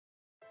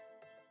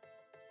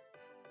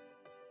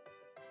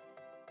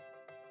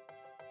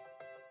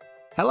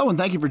Hello and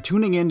thank you for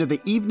tuning in to the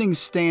Evening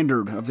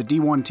Standard of the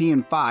D1T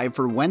and 5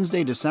 for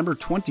Wednesday, December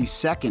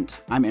 22nd.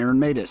 I'm Aaron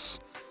Matus.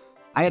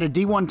 I had a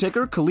D1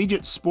 Ticker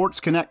Collegiate Sports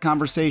Connect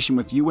conversation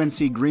with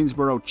UNC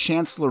Greensboro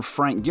Chancellor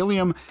Frank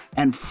Gilliam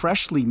and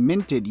freshly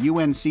minted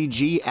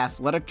UNCG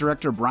Athletic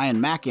Director Brian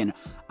Mackin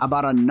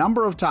about a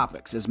number of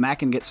topics as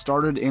Mackin gets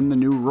started in the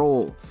new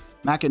role.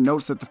 Mackin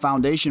notes that the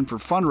foundation for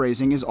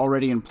fundraising is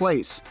already in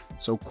place.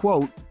 So,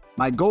 quote,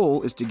 "My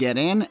goal is to get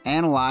in,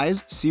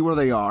 analyze, see where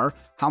they are,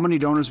 how many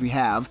donors we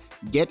have,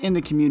 get in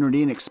the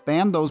community and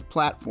expand those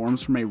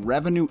platforms from a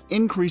revenue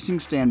increasing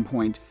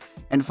standpoint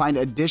and find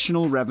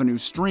additional revenue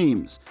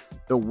streams.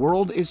 The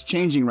world is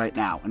changing right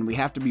now and we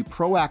have to be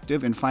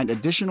proactive and find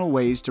additional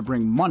ways to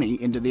bring money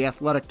into the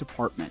athletic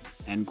department,"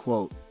 end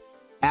quote.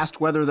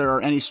 Asked whether there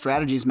are any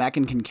strategies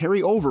Mackin can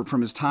carry over from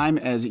his time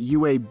as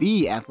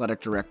UAB athletic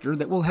director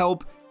that will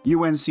help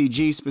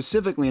UNCG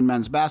specifically in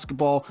men's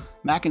basketball,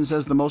 Mackin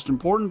says the most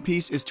important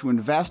piece is to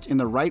invest in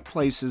the right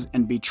places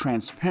and be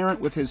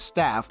transparent with his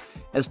staff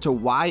as to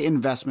why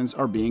investments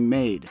are being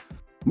made.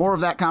 More of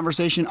that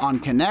conversation on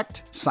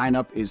Connect. Sign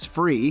up is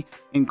free,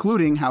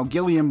 including how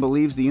Gilliam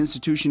believes the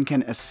institution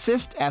can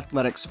assist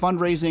athletics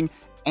fundraising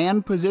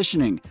and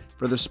positioning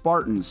for the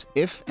Spartans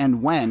if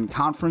and when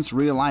conference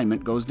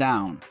realignment goes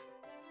down.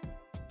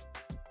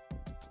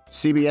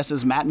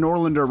 CBS's Matt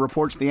Norlander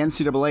reports the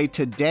NCAA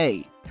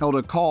today held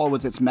a call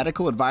with its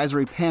medical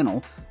advisory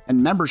panel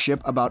and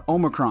membership about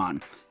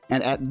Omicron.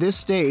 And at this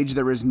stage,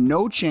 there is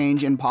no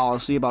change in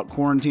policy about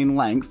quarantine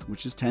length,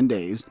 which is 10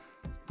 days,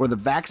 for the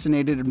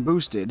vaccinated and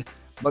boosted,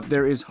 but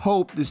there is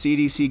hope the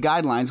CDC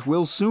guidelines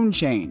will soon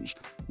change.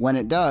 When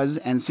it does,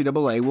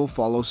 NCAA will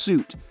follow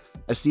suit.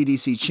 A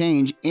CDC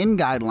change in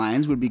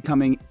guidelines would be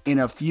coming in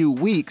a few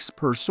weeks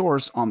per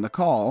source on the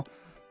call,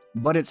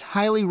 but it's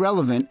highly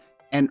relevant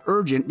and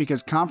urgent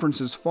because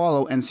conferences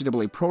follow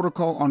NCAA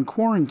protocol on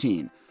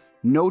quarantine.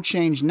 No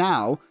change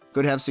now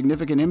could have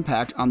significant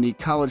impact on the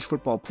college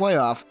football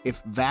playoff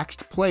if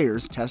vaxxed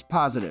players test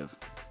positive.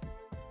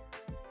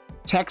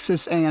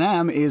 Texas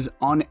A&M is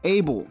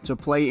unable to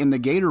play in the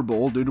Gator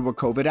Bowl due to a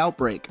COVID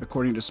outbreak,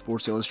 according to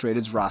Sports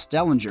Illustrated's Ross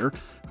Dellinger,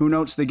 who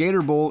notes the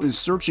Gator Bowl is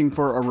searching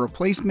for a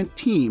replacement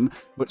team,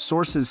 but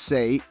sources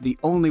say the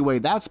only way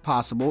that's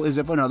possible is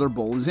if another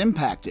bowl is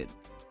impacted.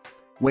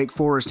 Wake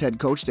Forest head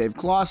coach Dave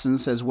Clawson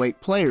says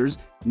Wake players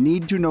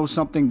need to know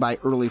something by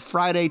early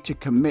Friday to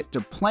commit to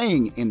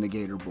playing in the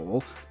Gator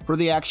Bowl, per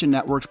the Action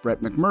Network's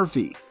Brett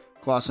McMurphy.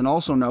 Clawson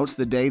also notes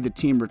the day the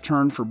team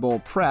returned for bowl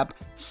prep,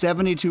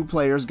 72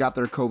 players got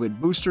their COVID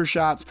booster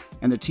shots,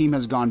 and the team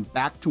has gone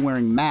back to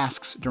wearing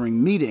masks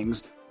during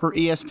meetings, per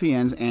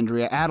ESPN's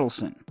Andrea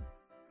Adelson.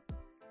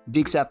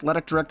 Deacs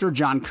athletic director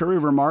John Currie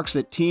remarks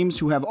that teams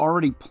who have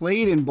already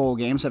played in bowl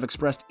games have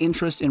expressed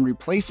interest in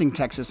replacing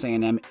Texas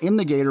A&M in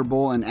the Gator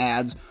Bowl and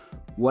adds,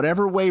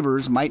 whatever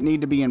waivers might need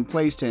to be in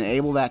place to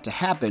enable that to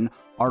happen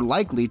are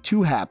likely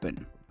to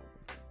happen.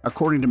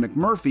 According to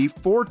McMurphy,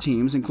 4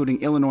 teams,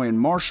 including Illinois and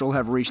Marshall,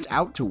 have reached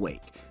out to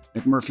Wake.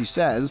 McMurphy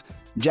says,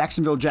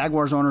 Jacksonville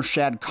Jaguars owner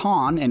Shad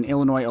Khan, an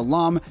Illinois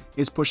alum,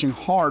 is pushing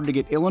hard to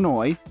get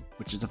Illinois,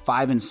 which is a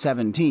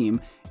 5-7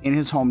 team, in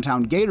his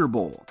hometown Gator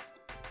Bowl.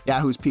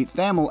 Yahoo's Pete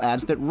Thamel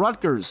adds that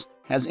Rutgers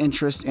has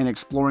interest in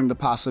exploring the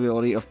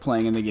possibility of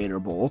playing in the Gator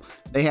Bowl.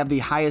 They have the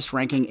highest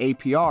ranking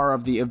APR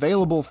of the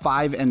available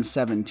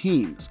 5-7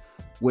 teams,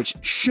 which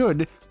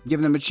should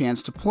give them a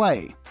chance to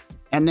play.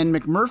 And then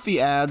McMurphy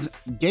adds,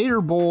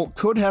 Gator Bowl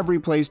could have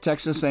replaced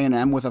Texas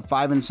A&M with a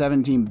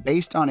 5-7 team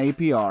based on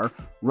APR.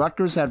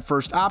 Rutgers had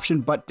first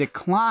option but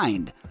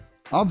declined.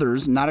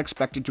 Others not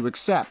expected to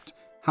accept.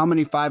 How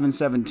many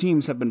 5-7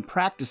 teams have been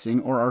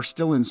practicing or are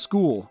still in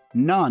school?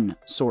 None,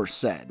 source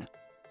said.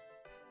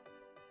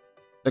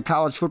 The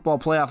College Football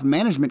Playoff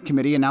Management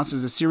Committee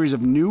announces a series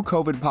of new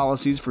COVID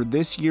policies for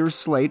this year's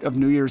slate of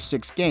New Year's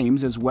 6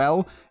 games, as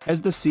well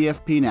as the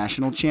CFP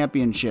National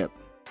Championship.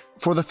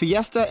 For the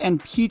Fiesta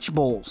and Peach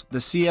Bowls, the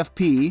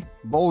CFP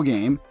bowl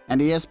game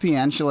and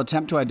ESPN shall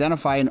attempt to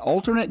identify an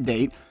alternate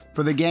date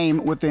for the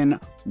game within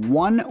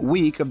 1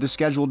 week of the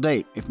scheduled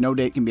date. If no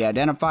date can be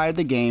identified,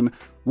 the game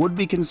would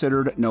be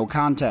considered no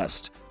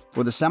contest.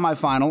 For the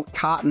semifinal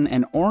Cotton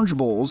and Orange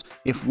Bowls,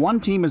 if one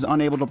team is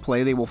unable to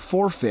play, they will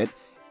forfeit,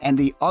 and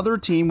the other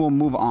team will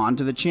move on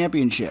to the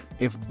championship.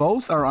 If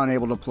both are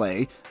unable to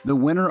play, the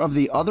winner of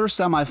the other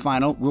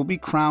semifinal will be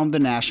crowned the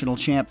national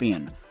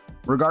champion.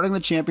 Regarding the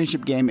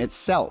championship game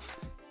itself,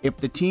 if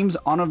the team's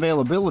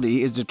unavailability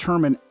is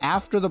determined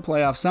after the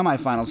playoff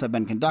semifinals have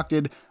been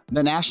conducted,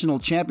 the national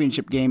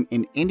championship game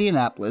in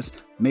Indianapolis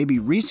may be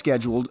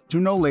rescheduled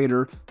to no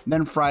later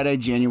than Friday,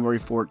 January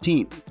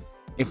 14th.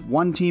 If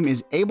one team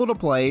is able to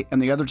play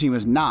and the other team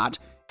is not,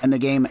 and the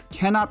game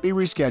cannot be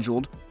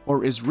rescheduled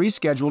or is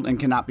rescheduled and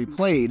cannot be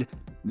played,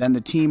 then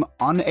the team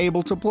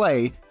unable to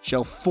play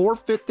shall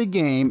forfeit the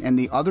game and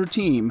the other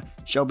team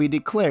shall be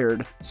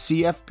declared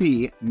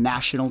CFP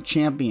national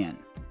champion.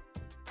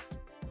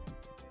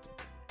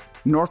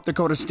 North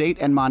Dakota State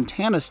and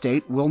Montana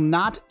State will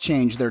not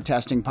change their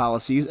testing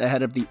policies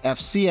ahead of the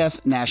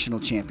FCS National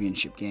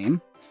Championship game.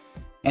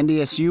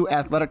 NDSU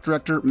Athletic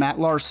Director Matt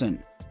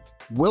Larson.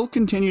 We'll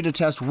continue to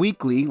test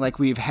weekly like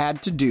we've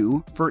had to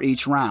do for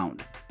each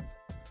round.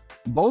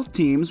 Both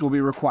teams will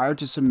be required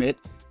to submit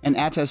an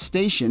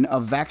attestation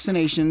of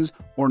vaccinations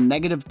or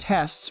negative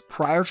tests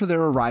prior to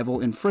their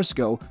arrival in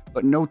Frisco,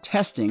 but no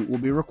testing will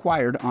be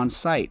required on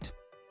site.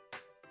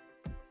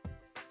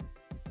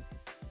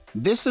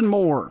 This and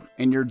more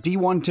in your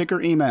D1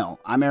 Ticker email.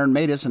 I'm Aaron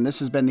Matus, and this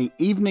has been the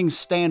Evening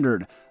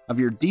Standard of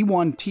your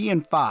D1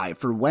 TN5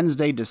 for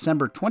Wednesday,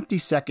 December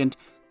 22nd.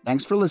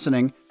 Thanks for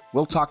listening.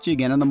 We'll talk to you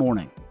again in the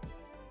morning.